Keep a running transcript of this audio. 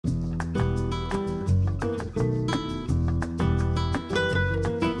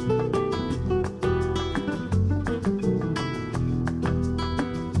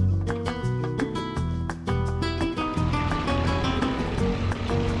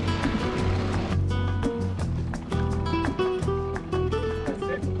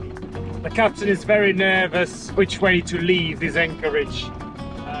captain is very nervous which way to leave this anchorage.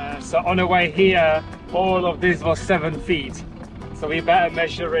 So on the way here, all of this was 7 feet. So we better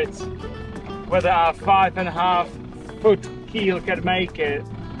measure it, whether our 5.5 foot keel can make it.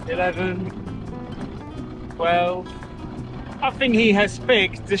 11, 12. I think he has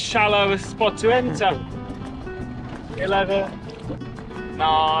picked the shallowest spot to enter. 11,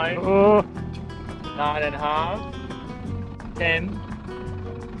 9, 9.5, 10.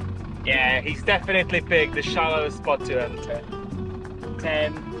 Yeah, he's definitely picked the shallowest spot to enter.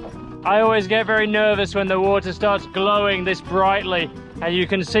 10. I always get very nervous when the water starts glowing this brightly and you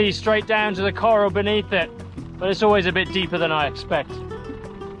can see straight down to the coral beneath it, but it's always a bit deeper than I expect.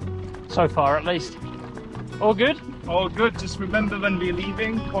 So far at least. All good? All good. Just remember when we're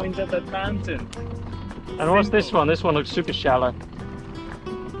leaving, point at that mountain. And what's this one? This one looks super shallow.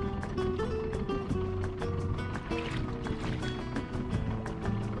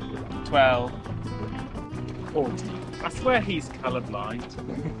 $12, $14. I swear he's colourblind.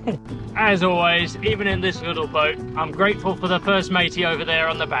 As always, even in this little boat, I'm grateful for the first matey over there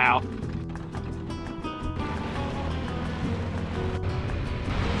on the bow.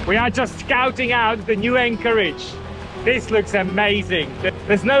 We are just scouting out the new anchorage. This looks amazing.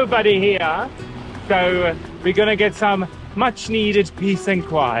 There's nobody here, so we're gonna get some much needed peace and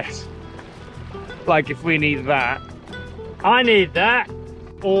quiet. Like if we need that. I need that.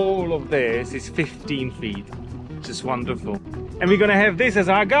 All of this is 15 feet. Just wonderful. And we're gonna have this as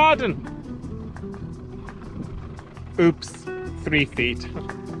our garden. Oops, 3 feet.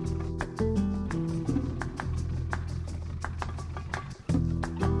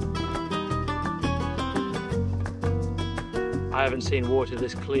 I haven't seen water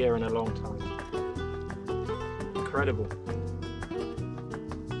this clear in a long time. Incredible.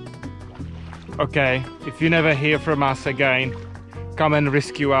 Okay, if you never hear from us again, come and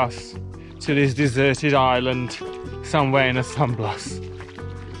rescue us to this deserted island somewhere in a sunblast.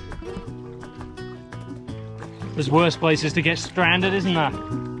 There's worse places to get stranded, isn't there?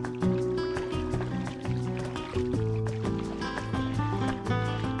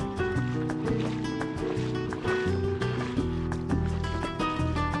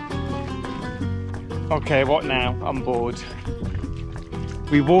 Okay, what now? I'm bored.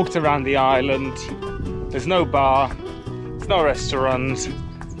 We walked around the island. There's no bar, there's no restaurant,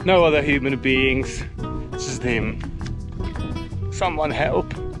 no other human beings. It's just him. Someone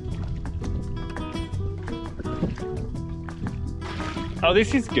help. Oh,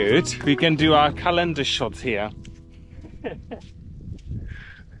 this is good. We can do our calendar shots here.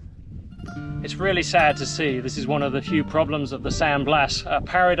 It's really sad to see. This is one of the few problems of the San Blas,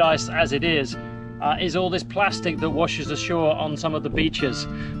 paradise as it is all this plastic that washes ashore on some of the beaches.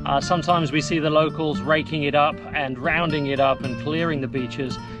 Sometimes we see the locals raking it up and rounding it up and clearing the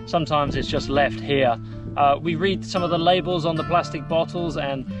beaches. Sometimes it's just left here. We read some of the labels on the plastic bottles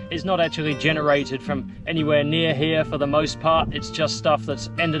and it's not actually generated from anywhere near here for the most part. It's just stuff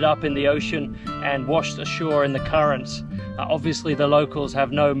that's ended up in the ocean and washed ashore in the currents. Obviously the locals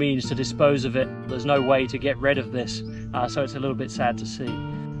have no means to dispose of it. There's no way to get rid of this, so it's a little bit sad to see.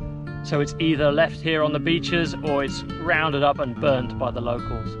 So it's either left here on the beaches or it's rounded up and burnt by the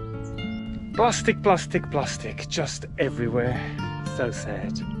locals. Plastic, plastic, plastic, just everywhere. So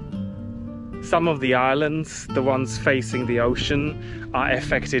sad. Some of the islands, the ones facing the ocean, are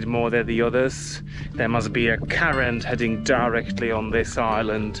affected more than the others. There must be a current heading directly on this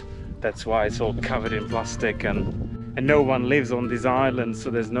island. That's why it's all covered in plastic, and no one lives on this island,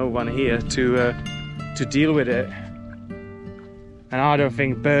 so there's no one here to deal with it. And I don't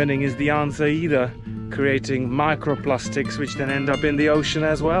think burning is the answer either, creating microplastics which then end up in the ocean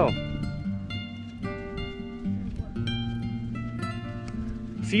as well.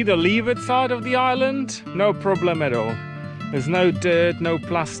 See the leeward side of the island? No problem at all. There's no dirt, no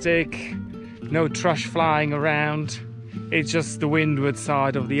plastic, no trash flying around. It's just the windward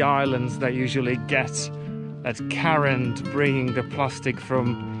side of the islands that usually get that current bringing the plastic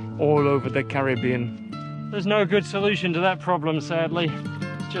from all over the Caribbean. There's no good solution to that problem, sadly.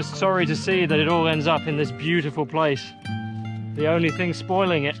 It's just sorry to see that it all ends up in this beautiful place. The only thing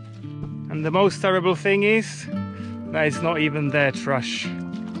spoiling it. And the most terrible thing is that it's not even their trash.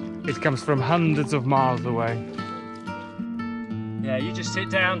 It comes from hundreds of miles away. Yeah, you just sit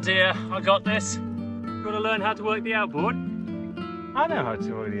down, dear. I got this. You got to learn how to work the outboard. I know how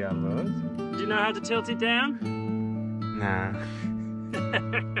to work the outboard. Do you know how to tilt it down? Nah.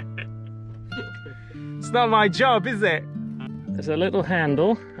 It's not my job, is it? There's a little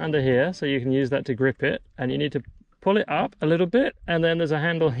handle under here, so you can use that to grip it, and you need to pull it up a little bit, and then there's a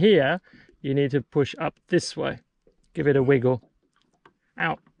handle here you need to push up this way. Give it a wiggle.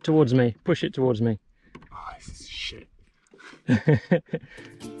 Out. towards me. Push it towards me. Oh, this is shit.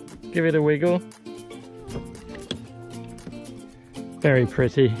 Give it a wiggle. Very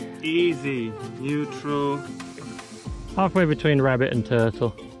pretty. Easy, neutral. Halfway between rabbit and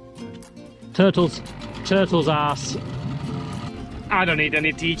turtle. Turtle's ass. I don't need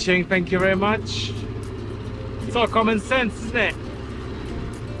any teaching, thank you very much. It's all common sense, isn't it?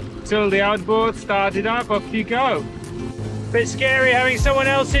 Till the outboard, start it up, off you go. Bit scary having someone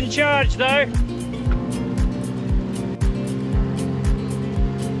else in charge though.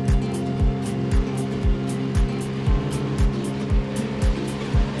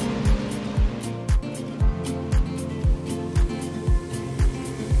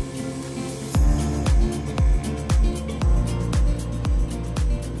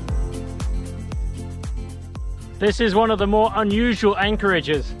 This is one of the more unusual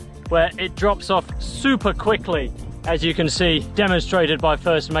anchorages where it drops off super quickly, as you can see, demonstrated by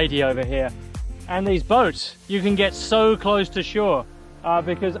First Matey over here. And these boats, you can get so close to shore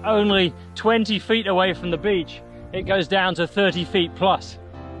because only 20 feet away from the beach, it goes down to 30 feet plus.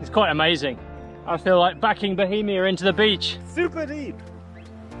 It's quite amazing. I feel like backing Bohemia into the beach. Super deep.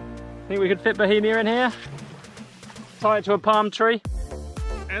 Think we could fit Bohemia in here? Tie it to a palm tree?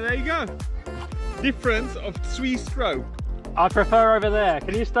 And there you go. Difference of 3 strokes. I prefer over there.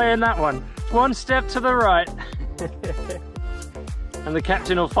 Can you stay in that one? One step to the right. And the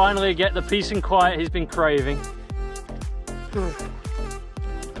captain will finally get the peace and quiet he's been craving. There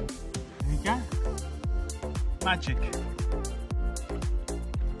you go. Magic.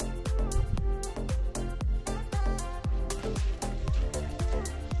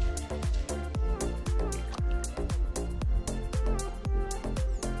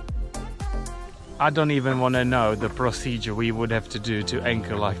 I don't even want to know the procedure we would have to do to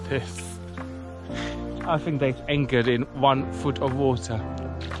anchor like this. I think they've anchored in 1 foot of water.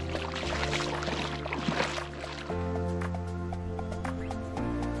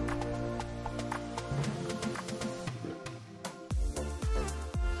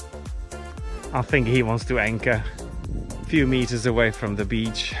 I think he wants to anchor a few meters away from the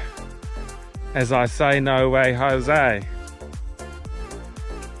beach. As I say, no way, Jose.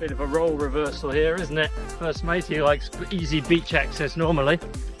 Bit of a role reversal here, isn't it? First Matey likes easy beach access normally.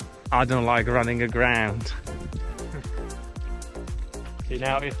 I don't like running aground. See,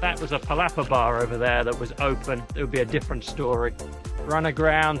 now if that was a palapa bar over there that was open, it would be a different story. Run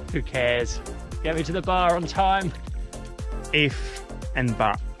aground, who cares? Get me to the bar on time. If and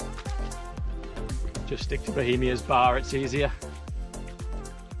but. Just stick to Bohemia's bar, it's easier.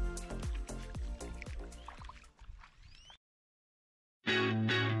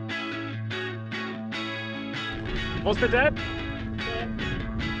 What's the depth?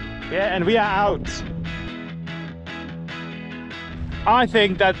 Yeah, and we are out. I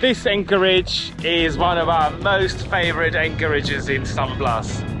think that this anchorage is one of our most favorite anchorages in San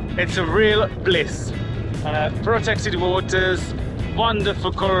Blas. It's a real bliss. Protected waters,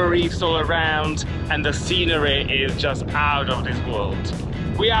 wonderful coral reefs all around, and the scenery is just out of this world.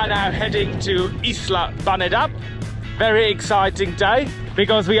 We are now heading to Isla Banedap. Very exciting day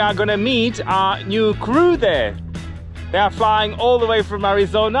because we are gonna meet our new crew there. They are flying all the way from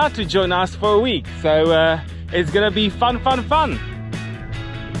Arizona to join us for a week. So it's gonna be fun, fun, fun.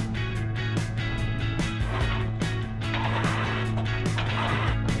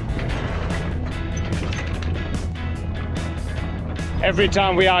 Every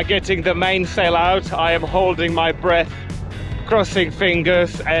time we are getting the mainsail out, I am holding my breath, crossing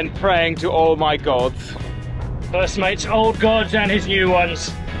fingers and praying to all my gods. First Mate's old gods and his new ones.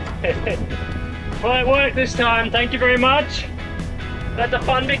 Well, it worked this time, thank you very much. Let the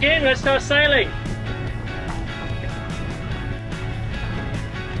fun begin, let's start sailing.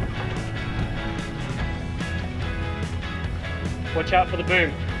 Watch out for the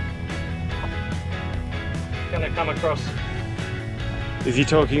boom. It's gonna come across. Is he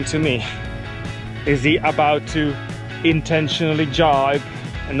talking to me? Is he about to intentionally jibe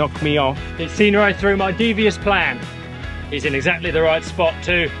and knock me off? He's seen right through my devious plan. He's in exactly the right spot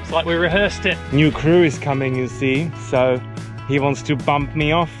too. It's like we rehearsed it. New crew is coming, you see, so he wants to bump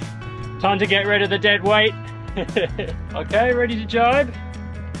me off. Time to get rid of the dead weight. Okay, ready to jibe?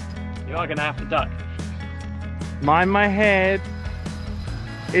 You are gonna have to duck. Mind my head.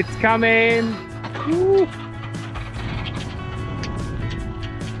 It's coming. Woo.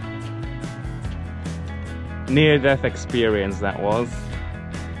 Near-death experience that was.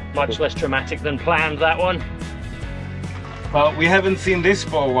 Much less dramatic than planned, that one. Well, we haven't seen this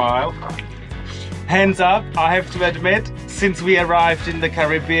for a while. Hands up, I have to admit, since we arrived in the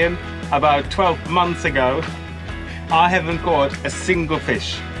Caribbean about 12 months ago, I haven't caught a single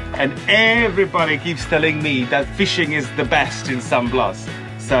fish. and everybody keeps telling me that fishing is the best in San Blas.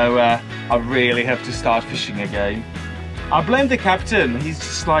 So I really have to start fishing again. I blame the captain. He's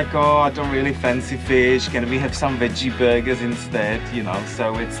just like, oh, I don't really fancy fish. Can we have some veggie burgers instead? You know,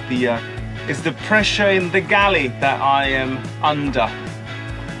 so it's the pressure in the galley that I am under.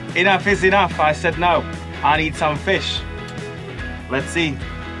 Enough is enough. I said no. I need some fish. Let's see.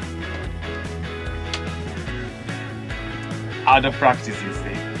 Out of practice, you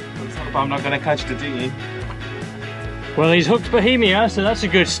see. Looks like I'm not gonna catch the dinghy. Well, he's hooked Bohemia, so that's a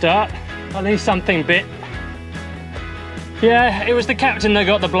good start. At least something bit. Yeah, it was the captain that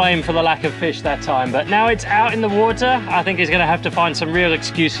got the blame for the lack of fish that time, but now it's out in the water, I think he's gonna have to find some real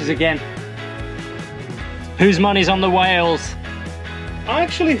excuses again. Whose money's on the whales? I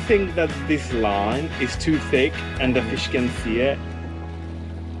actually think that this line is too thick and the fish can see it.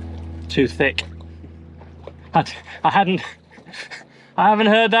 Too thick. I haven't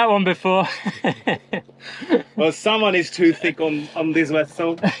heard that one before. Well, someone is too thick on this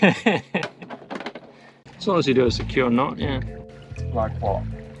vessel. As long as you do a secure knot, yeah. Like what?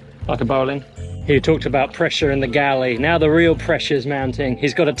 Like a bowline. He talked about pressure in the galley. Now the real pressure's mounting.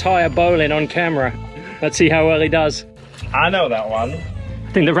 He's got to tie a bowline on camera. Let's see how well he does. I know that one.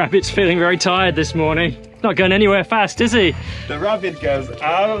 I think the rabbit's feeling very tired this morning. Not going anywhere fast, is he? The rabbit goes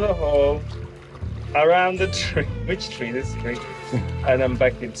out of the hole, around the tree. Which tree? This tree. And then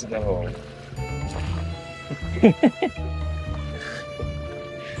back into the hole.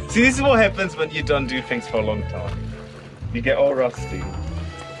 See, this is what happens when you don't do things for a long time. You get all rusty.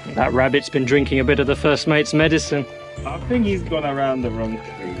 That rabbit's been drinking a bit of the first mate's medicine. I think he's gone around the wrong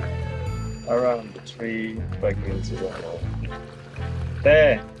tree. Around the tree, back into the hole.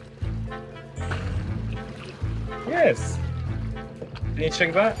 There. Yes. Can you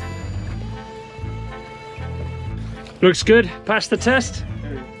check that? Looks good. Passed the test.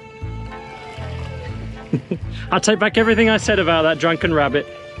 I'll take back everything I said about that drunken rabbit.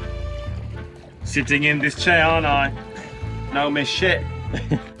 Sitting in this chair, aren't I? No miss shit.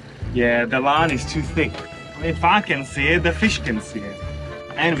 Yeah, the line is too thick. If I can see it, the fish can see it.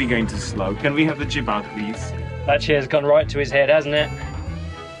 And we're going too slow. Can we have the jib out, please? That chair's gone right to his head, hasn't it?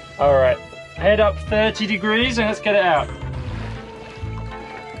 All right, head up 30 degrees and let's get it out.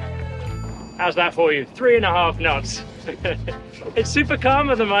 How's that for you? 3.5 knots. It's super calm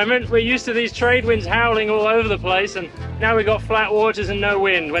at the moment. We're used to these trade winds howling all over the place, and now we've got flat waters and no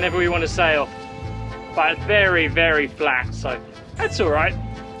wind whenever we want to sail. But very, very flat, so that's all right.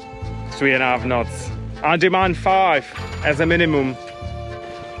 3.5 knots. I demand 5 as a minimum.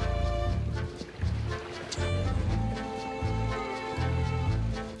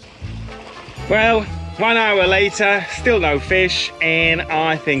 Well, 1 hour later, still no fish, and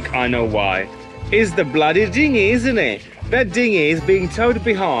I think I know why. It's the bloody dinghy, isn't it? That dinghy is being towed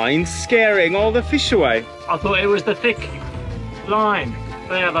behind, scaring all the fish away. I thought it was the thick line.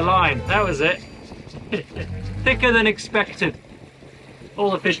 Yeah, the line, that was it. Thicker than expected.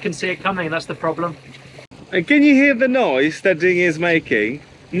 All the fish can see it coming, that's the problem. And can you hear the noise that dinghy is making?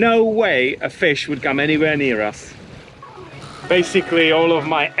 No way a fish would come anywhere near us. Basically, all of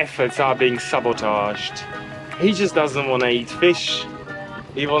my efforts are being sabotaged. He just doesn't want to eat fish.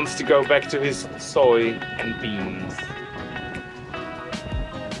 He wants to go back to his soy and beans.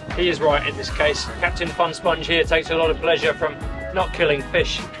 He is right in this case. Captain Fun Sponge here takes a lot of pleasure from not killing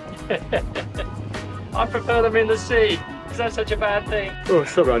fish. I prefer them in the sea. Is that such a bad thing? Oh,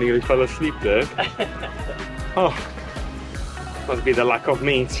 sorry, I nearly fell asleep there. Oh, must be the lack of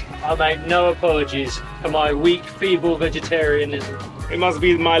meat. I make no apologies for my weak, feeble vegetarianism. It must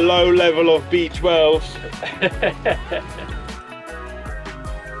be my low level of B12.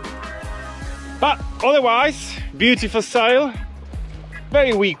 But otherwise, beautiful sail.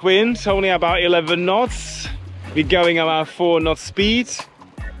 Very weak wind, only about 11 knots. We're going about 4 knots speed.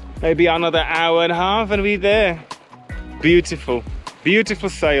 Maybe another hour and a half and we're there. Beautiful, beautiful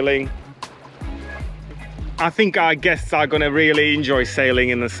sailing. I think our guests are gonna really enjoy sailing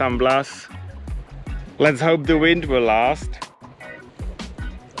in the San Blas. Let's hope the wind will last.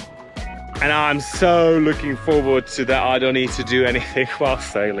 And I'm so looking forward to that I don't need to do anything while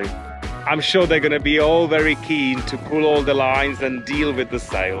sailing. I'm sure they're gonna be all very keen to pull all the lines and deal with the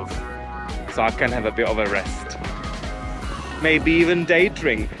sails. So I can have a bit of a rest. Maybe even day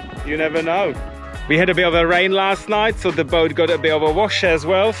drink, you never know. We had a bit of a rain last night, so the boat got a bit of a wash as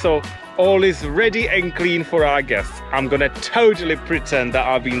well, so all is ready and clean for our guests. I'm gonna totally pretend that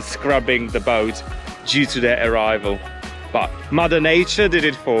I've been scrubbing the boat due to their arrival. But Mother Nature did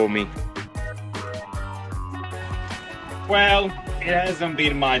it for me. Well, it hasn't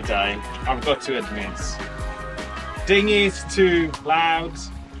been my day, I've got to admit. Dinghy is too loud,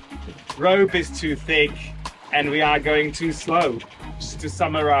 rope is too thick, and we are going too slow. Just to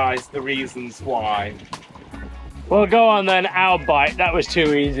summarize the reasons why. Well, go on then, our bite. That was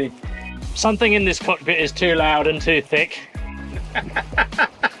too easy. Something in this cockpit is too loud and too thick.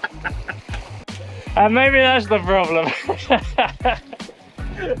 And maybe that's the problem.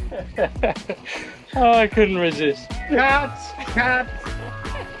 Oh, I couldn't resist. Cut! Cut!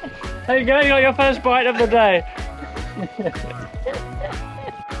 There you go, you got your first bite of the day.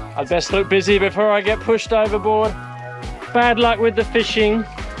 I'd best look busy before I get pushed overboard. Bad luck with the fishing.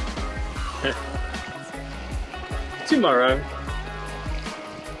 Tomorrow.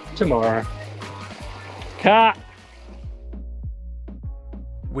 Tomorrow. Cut!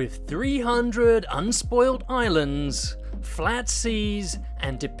 With 300 unspoiled islands, flat seas,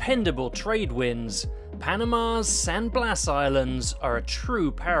 and dependable trade winds, Panama's San Blas Islands are a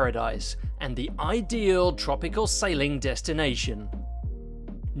true paradise and the ideal tropical sailing destination.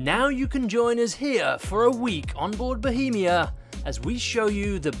 Now you can join us here for a week on board Bohemia as we show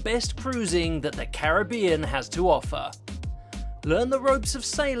you the best cruising that the Caribbean has to offer. Learn the ropes of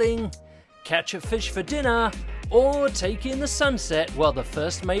sailing, catch a fish for dinner, or take in the sunset while the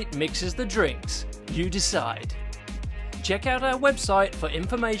first mate mixes the drinks. You decide. Check out our website for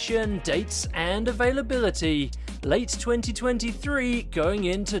information, dates and availability. Late 2023 going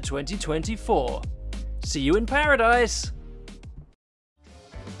into 2024. See you in paradise!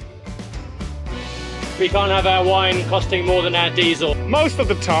 We can't have our wine costing more than our diesel. Most of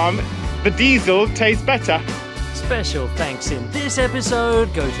the time, the diesel tastes better. Special thanks in this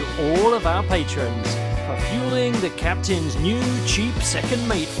episode go to all of our patrons for fueling the captain's new cheap second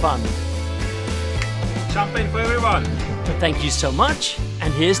mate fund. Champagne for everyone. Thank you so much,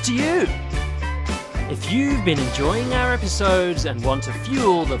 and here's to you! If you've been enjoying our episodes and want to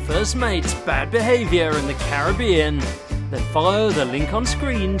fuel the first mate's bad behaviour in the Caribbean, then follow the link on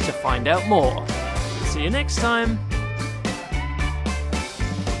screen to find out more. See you next time!